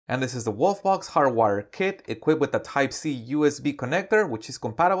And this is the Wolfbox Hardwire kit equipped with a Type-C USB connector, which is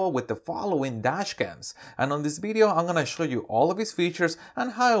compatible with the following dash cams. And on this video, I'm going to show you all of its features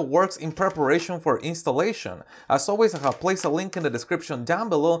and how it works in preparation for installation. As always, I have placed a link in the description down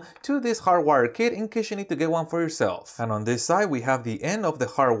below to this hardwire kit in case you need to get one for yourself. And on this side, we have the end of the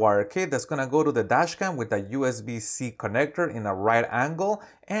hardwire kit that's going to go to the dash cam with a USB-C connector in a right angle,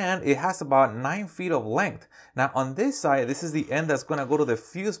 and it has about 9 feet of length. Now on this side, this is the end that's going to go to the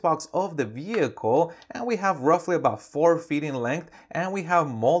fuse box of the vehicle, and we have roughly about 4 feet in length, and we have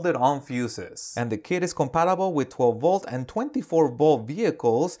molded on fuses. And the kit is compatible with 12 volt and 24 volt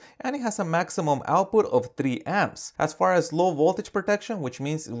vehicles, and it has a maximum output of 3 amps. As far as low voltage protection, which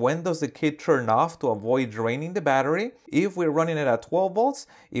means when does the kit turn off to avoid draining the battery, if we're running it at 12 volts,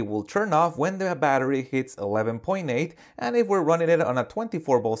 it will turn off when the battery hits 11.8, and if we're running it on a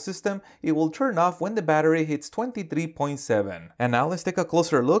 24 volt system, it will turn off when the battery hits 23.7. And now let's take a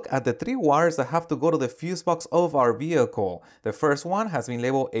closer look at the 3 wires that have to go to the fuse box of our vehicle. The first one has been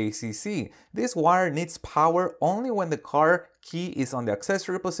labeled ACC. This wire needs power only when the car key is on the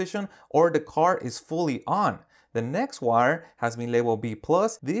accessory position or the car is fully on. The next wire has been labeled B+.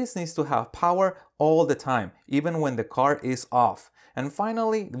 This needs to have power all the time, even when the car is off. And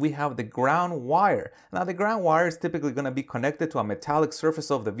finally, we have the ground wire. Now the ground wire is typically going to be connected to a metallic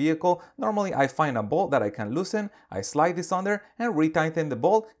surface of the vehicle. Normally I find a bolt that I can loosen, I slide this under and retighten the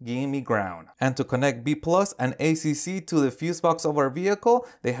bolt, giving me ground. And to connect B+ and ACC to the fuse box of our vehicle,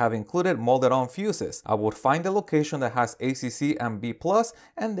 they have included molded on fuses. I would find the location that has ACC and B+,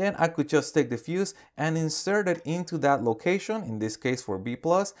 and then I could just take the fuse and insert it into that location, in this case for B+,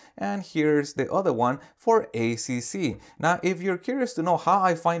 and here's the other one for ACC. Now if you're curious to know how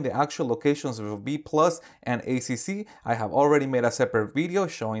I find the actual locations of B+ and ACC, I have already made a separate video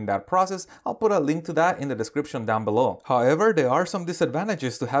showing that process. I'll put a link to that in the description down below. However, there are some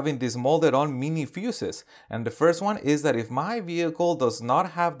disadvantages to having these molded on mini fuses, and the first one is that if my vehicle does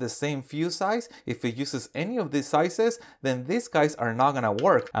not have the same fuse size, if it uses any of these sizes, then these guys are not gonna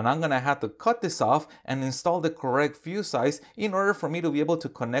work, and I'm gonna have to cut this off and install the correct fuse size in order for me to be able to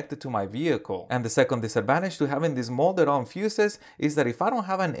connect it to my vehicle. And the second disadvantage to having these molded on fuses is that if I don't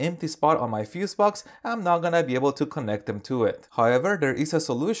have an empty spot on my fuse box, I'm not gonna be able to connect them to it. However, there is a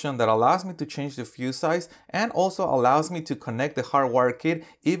solution that allows me to change the fuse size and also allows me to connect the hardwire kit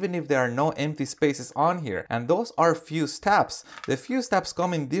even if there are no empty spaces on here, and those are fuse tabs. The fuse tabs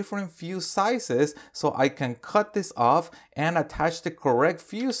come in different fuse sizes, so I can cut this off and attach the correct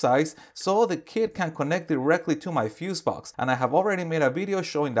fuse size so the kit can connect directly to my fuse box. And I have already made a video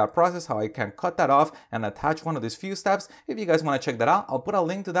showing that process, how I can cut that off and attach one of these fuse tabs. If you guys want to check that out, I'll put a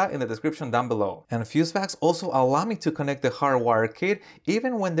link to that in the description down below. And fuse packs also allow me to connect the hardwire kit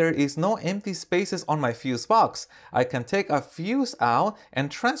even when there is no empty spaces on my fuse box. I can take a fuse out and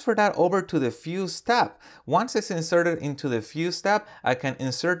transfer that over to the fuse tab. Once it's inserted into the fuse tab, I can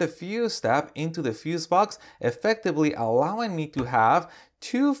insert the fuse tab into the fuse box, effectively allowing me to have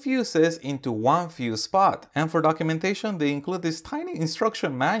 2 fuses into 1 fuse spot. And for documentation, they include this tiny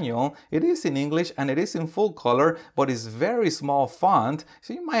instruction manual. It is in English and it is in full color, but it's very small font,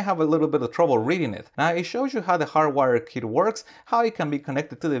 so you might have a little bit of trouble reading it. Now it shows you how the hardwire kit works, how it can be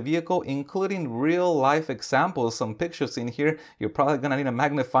connected to the vehicle, including real life examples, some pictures in here. You're probably gonna need a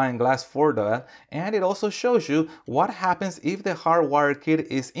magnifying glass for that. And it also shows you what happens if the hardwire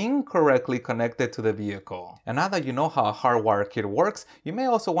kit is incorrectly connected to the vehicle. And now that you know how a hardwire kit works, you may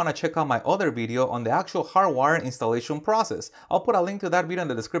also want to check out my other video on the actual hardwire installation process. I'll put a link to that video in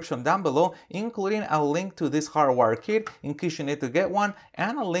the description down below, including a link to this hardwire kit in case you need to get one,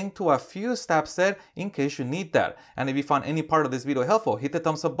 and a link to a fuse tab set in case you need that. And if you found any part of this video helpful, hit the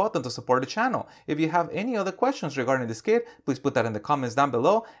thumbs up button to support the channel. If you have any other questions regarding this kit, please put that in the comments down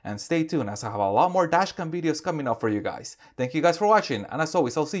below, and stay tuned as I have a lot more dashcam videos coming up for you guys. Thank you guys for watching, and as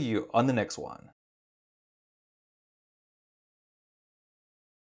always, I'll see you on the next one.